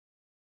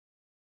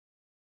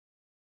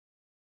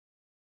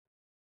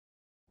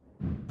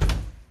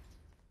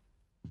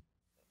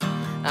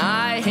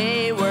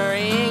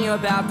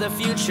about the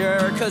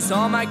future, 'cause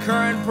all my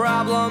current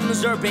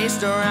problems are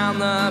based around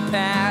the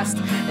past.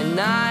 And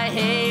I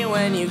hate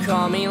when you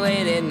call me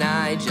late at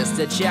night just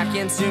to check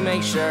in to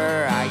make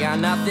sure I got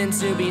nothing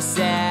to be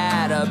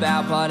sad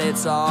about, but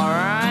it's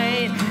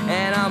alright,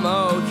 and I'm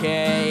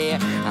okay.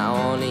 I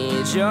won't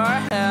need your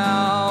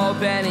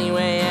help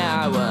anyway,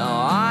 I will.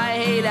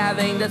 I hate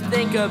having to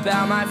think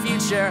about my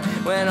future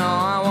when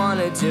all I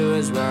wanna do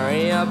is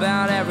worry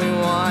about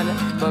everyone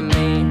but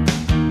me.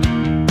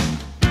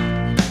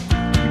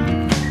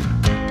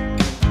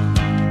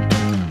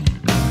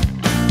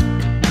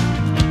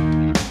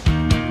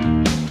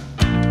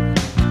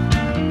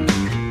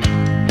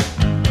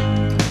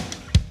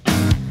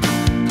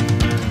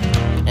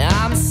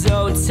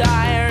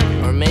 Tired,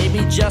 or maybe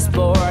just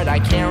bored. I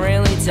can't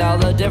really tell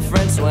the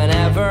difference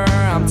whenever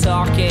I'm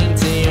talking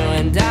to you.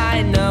 And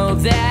I know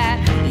that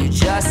you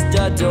just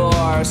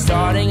adore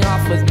starting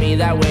off with me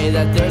that way,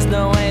 that there's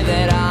no way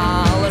that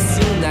I'll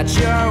assume that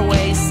you're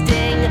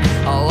wasting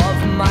all of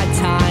my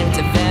time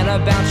to vent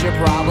about your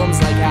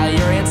problems, like how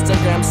your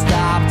Instagram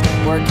stopped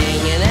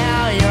working and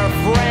how your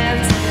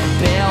friends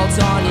bailed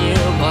on you.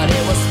 But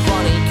it was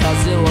funny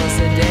 'cause it was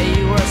the day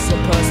you were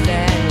supposed to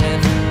hang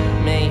with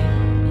me.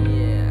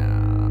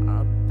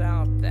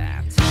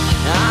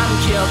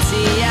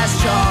 Guilty as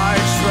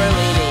charged for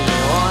leading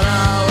you on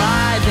a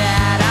lie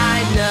that I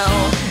know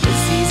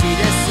is easy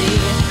to see,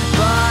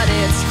 but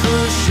it's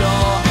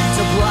crucial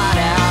to blot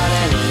out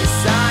any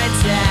signs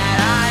that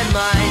I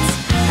might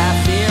have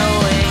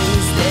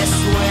feelings this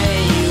way.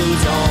 You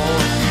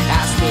don't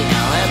ask me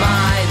how am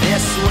I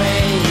this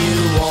way, you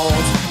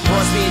won't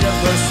force me to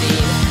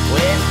proceed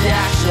with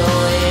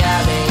actually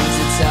having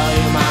to tell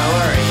you my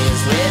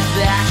worries, with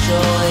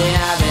actually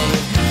having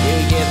you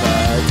give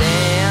a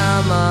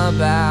damn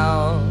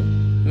about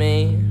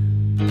me.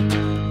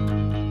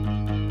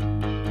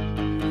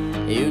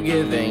 You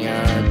giving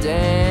a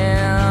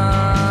damn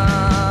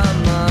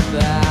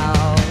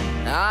about.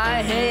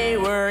 I hate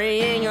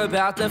worrying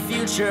about the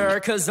future,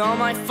 'cause all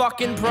my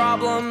fucking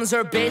problems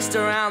are based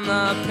around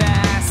the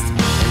past.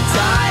 And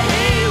I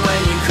hate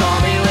when you call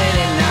me late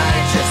at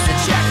night just to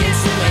check in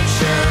to make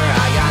sure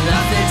I got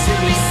nothing to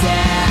be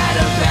sad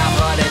about,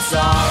 but it's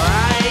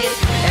alright,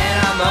 and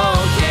I'm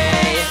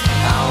okay.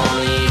 I won't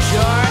need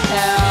your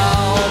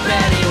help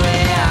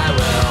anyway, I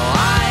will.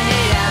 I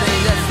hate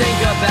having to think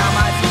about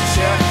my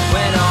future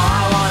when all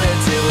I wanna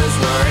do is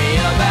worry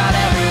about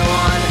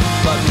everyone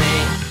but me.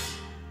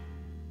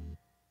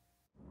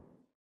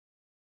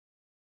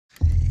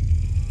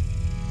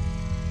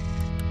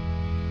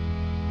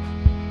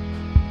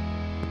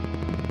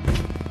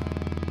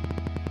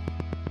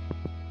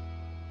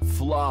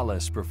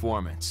 Flawless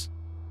performance.